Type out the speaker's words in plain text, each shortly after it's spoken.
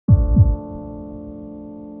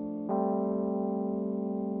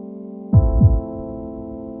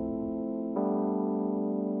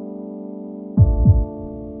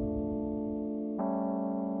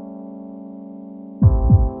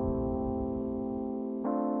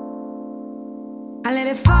I let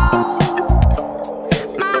it fall,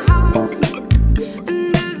 my heart.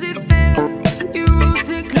 And as it fell, you rose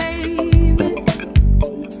to claim it.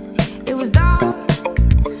 It was dark,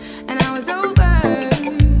 and I was over,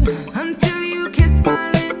 until you kissed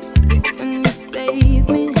my lips and you saved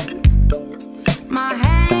me. My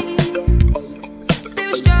hands, they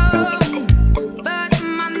were strong, but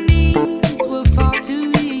my knees were far too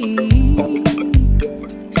weak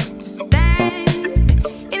to stand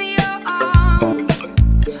in your arms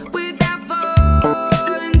without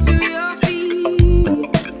falling to your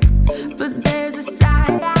feet. But there's a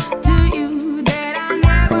side to you that I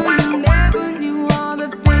never knew. All the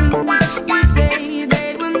things you say,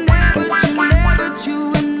 they were never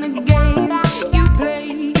true. In the games you play,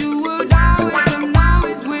 you would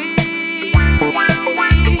always win.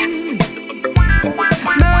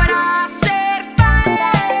 But I set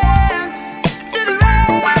fire to the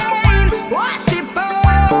rain, watched it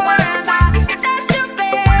pour as I touched your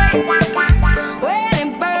face. When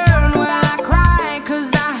it burned, well I cried 'cause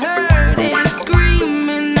I heard it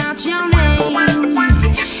screaming out your name,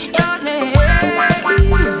 your name.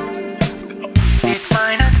 It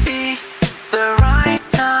might not be the right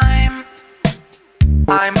time,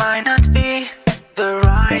 I might not be the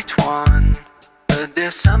right one, but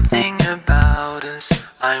there's something about us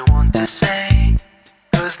I want to say,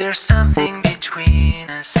 'cause there's something between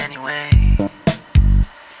us anyway.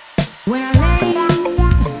 When I lay